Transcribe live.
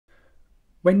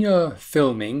When you're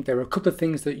filming, there are a couple of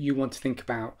things that you want to think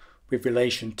about with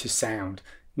relation to sound.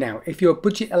 Now, if your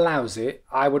budget allows it,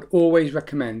 I would always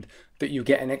recommend that you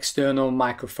get an external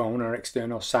microphone or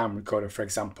external sound recorder, for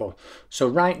example. So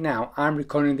right now, I'm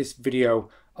recording this video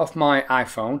off my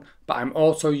iPhone, but I'm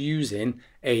also using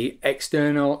an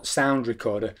external sound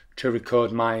recorder to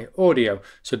record my audio.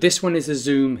 So this one is a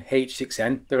Zoom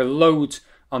H6n. There are loads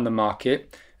on the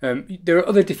market. There are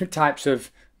other different types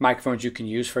of microphones you can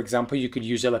use. For example, you could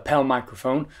use a lapel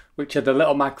microphone, which are the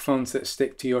little microphones that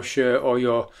stick to your shirt or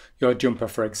your jumper,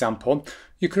 for example.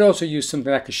 You could also use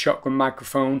something like a shotgun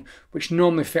microphone, which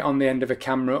normally fit on the end of a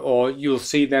camera, or you'll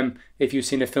see them if you've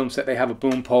seen a film set, they have a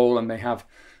boom pole and they have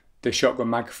the shotgun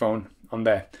microphone on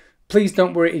there. Please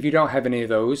don't worry if you don't have any of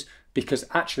those, because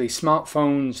actually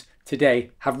smartphones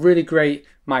today have really great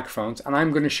microphones, and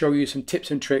I'm going to show you some tips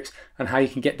and tricks on how you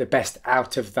can get the best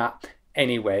out of that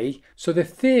anyway. So the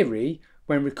theory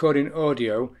when recording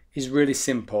audio is really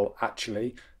simple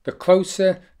actually. The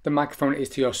closer the microphone is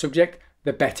to your subject,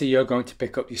 the better you're going to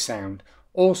pick up your sound.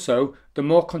 Also, the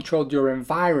more controlled your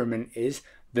environment is,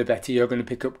 the better you're going to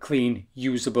pick up clean,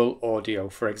 usable audio,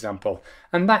 for example.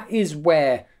 And that is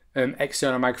where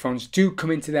external microphones do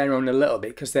come into their own a little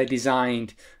bit, because they're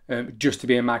designed just to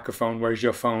be a microphone, whereas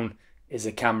your phone is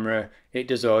a camera. It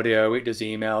does audio, it does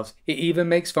emails, it even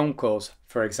makes phone calls,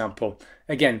 for example.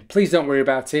 Again, please don't worry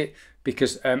about it,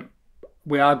 because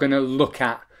we are going to look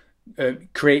at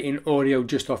creating audio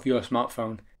just off your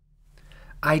smartphone.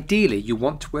 Ideally, you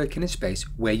want to work in a space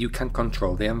where you can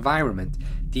control the environment.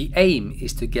 The aim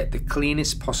is to get the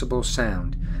cleanest possible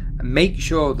sound. Make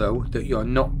sure though that you're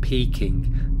not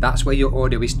peaking. That's where your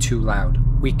audio is too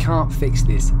loud. We can't fix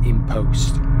this in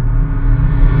post.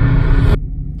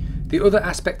 The other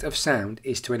aspect of sound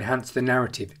is to enhance the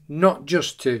narrative, not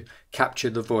just to capture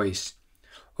the voice.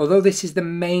 Although this is the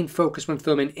main focus when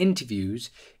filming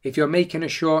interviews, if you're making a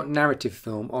short narrative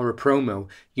film or a promo,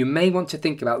 you may want to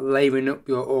think about layering up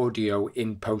your audio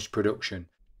in post-production.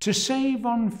 To save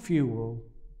on fuel,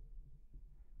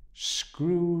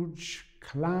 Scrooge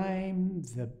climbed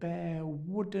the bare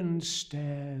wooden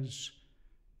stairs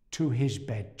to his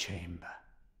bedchamber.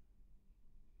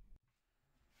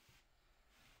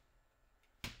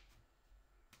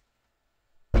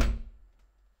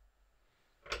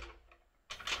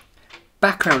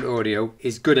 Background audio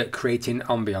is good at creating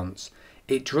ambience.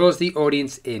 It draws the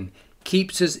audience in,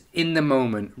 keeps us in the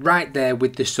moment, right there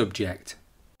with the subject.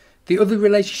 The other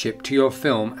relationship to your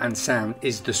film and sound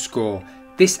is the score.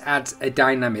 This adds a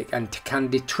dynamic and can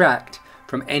detract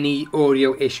from any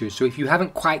audio issues. So if you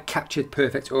haven't quite captured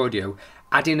perfect audio,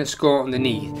 adding a score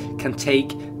underneath can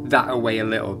take that away a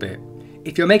little bit.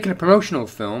 If you're making a promotional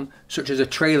film, such as a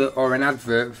trailer or an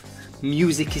advert,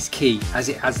 music is key as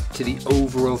it adds to the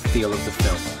overall feel of the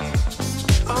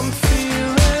film.